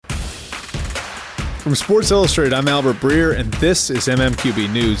From Sports Illustrated, I'm Albert Breer, and this is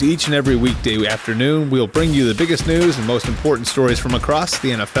MMQB News. Each and every weekday afternoon, we'll bring you the biggest news and most important stories from across the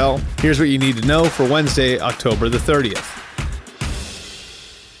NFL. Here's what you need to know for Wednesday, October the 30th.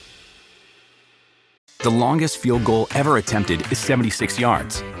 The longest field goal ever attempted is 76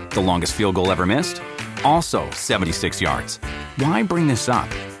 yards. The longest field goal ever missed? Also 76 yards. Why bring this up?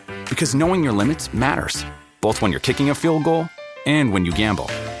 Because knowing your limits matters, both when you're kicking a field goal and when you gamble.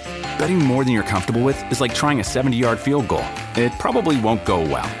 Betting more than you're comfortable with is like trying a 70-yard field goal. It probably won't go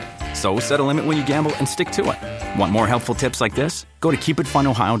well. So set a limit when you gamble and stick to it. Want more helpful tips like this? Go to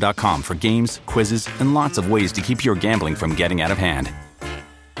keepitfunohio.com for games, quizzes, and lots of ways to keep your gambling from getting out of hand.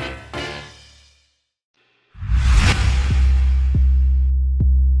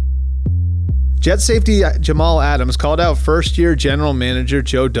 Jet safety Jamal Adams called out first-year general manager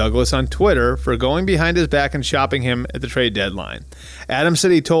Joe Douglas on Twitter for going behind his back and shopping him at the trade deadline. Adams said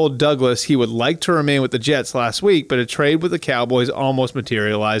he told Douglas he would like to remain with the Jets last week, but a trade with the Cowboys almost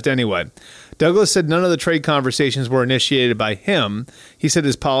materialized anyway. Douglas said none of the trade conversations were initiated by him. He said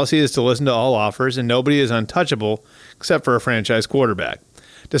his policy is to listen to all offers and nobody is untouchable except for a franchise quarterback.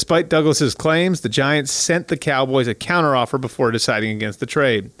 Despite Douglas's claims, the Giants sent the Cowboys a counteroffer before deciding against the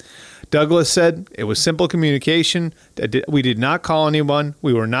trade. Douglas said it was simple communication. We did not call anyone.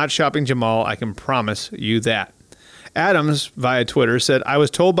 We were not shopping Jamal. I can promise you that. Adams, via Twitter, said, I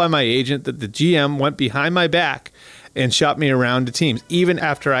was told by my agent that the GM went behind my back and shopped me around to teams, even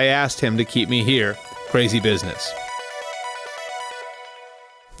after I asked him to keep me here. Crazy business.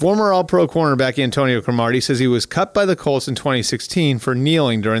 Former All-Pro cornerback Antonio Cromartie says he was cut by the Colts in 2016 for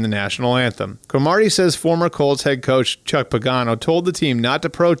kneeling during the national anthem. Cromartie says former Colts head coach Chuck Pagano told the team not to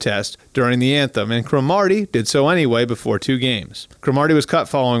protest during the anthem, and Cromartie did so anyway before 2 games. Cromartie was cut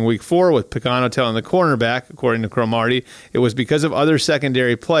following Week 4, with Pagano telling the cornerback, according to Cromartie, it was because of other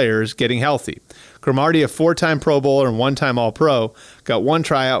secondary players getting healthy. Cromartie, a 4-time Pro Bowler and 1-time All-Pro, got 1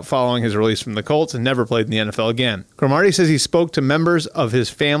 tryout following his release from the Colts and never played in the NFL again. Cromartie says he spoke to members of his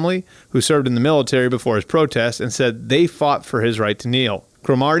family who served in the military before his protest and said they fought for his right to kneel.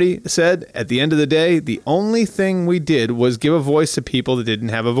 Cromartie said, at the end of the day, the only thing we did was give a voice to people that didn't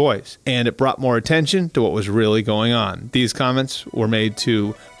have a voice, and it brought more attention to what was really going on. These comments were made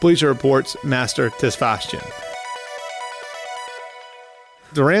to Bleacher Report's Master Tesfastyan.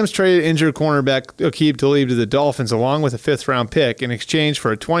 The Rams traded injured cornerback Aqib Talib to the Dolphins along with a 5th-round pick in exchange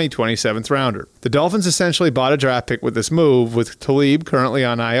for a 2020 7th-rounder. The Dolphins essentially bought a draft pick with this move, with Talib currently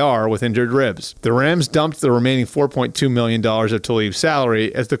on IR with injured ribs. The Rams dumped the remaining $4.2 million of Talib's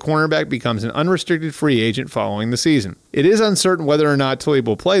salary as the cornerback becomes an unrestricted free agent following the season. It is uncertain whether or not Talib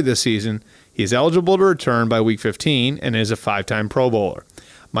will play this season. He is eligible to return by Week 15 and is a 5-time Pro Bowler.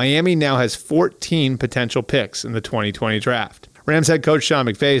 Miami now has 14 potential picks in the 2020 draft. Rams head coach Sean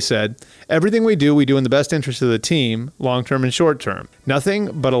McVay said, everything we do in the best interest of the team, long-term and short-term.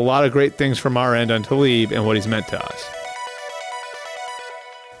 Nothing but a lot of great things from our end on Talib and what he's meant to us.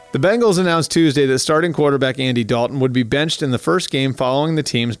 The Bengals announced Tuesday that starting quarterback Andy Dalton would be benched in the first game following the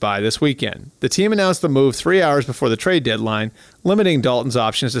team's bye this weekend. The team announced the move 3 hours before the trade deadline, limiting Dalton's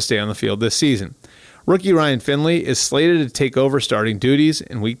options to stay on the field this season. Rookie Ryan Finley is slated to take over starting duties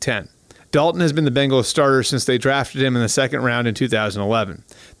in Week 10. Dalton has been the Bengals starter since they drafted him in the 2nd round in 2011.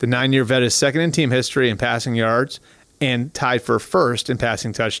 The 9-year vet is 2nd in team history in passing yards and tied for 1st in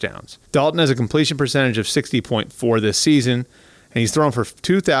passing touchdowns. Dalton has a completion percentage of 60.4 this season, and he's thrown for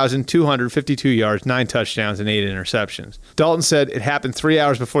 2,252 yards, 9 touchdowns, and 8 interceptions. Dalton said, it happened 3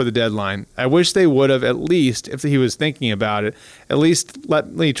 hours before the deadline. I wish they would have, at least, if he was thinking about it, at least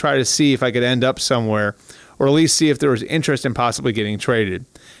let me try to see if I could end up somewhere, or at least see if there was interest in possibly getting traded.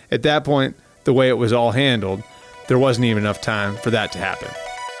 At that point, the way it was all handled, there wasn't even enough time for that to happen.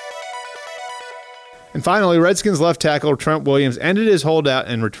 And finally, Redskins left tackle Trent Williams ended his holdout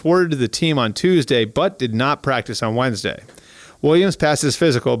and reported to the team on Tuesday, but did not practice on Wednesday. Williams passed his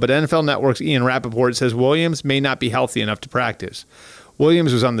physical, but NFL Network's Ian Rappaport says Williams may not be healthy enough to practice.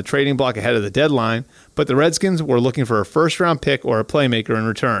 Williams was on the trading block ahead of the deadline, but the Redskins were looking for a 1st-round pick or a playmaker in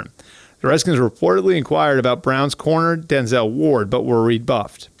return. The Redskins reportedly inquired about Browns corner Denzel Ward, but were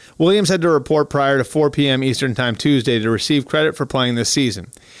rebuffed. Williams had to report prior to 4 p.m. Eastern Time Tuesday to receive credit for playing this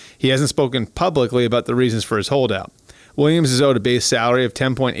season. He hasn't spoken publicly about the reasons for his holdout. Williams is owed a base salary of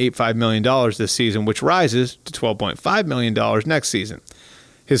 $10.85 million this season, which rises to $12.5 million next season.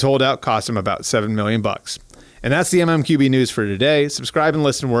 His holdout cost him about $7 million. And that's the MMQB news for today. Subscribe and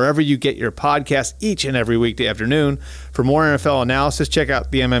listen wherever you get your podcasts each and every weekday afternoon. For more NFL analysis, check out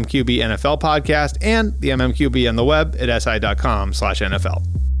the MMQB NFL podcast and the MMQB on the web at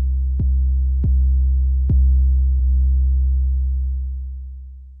si.com/NFL.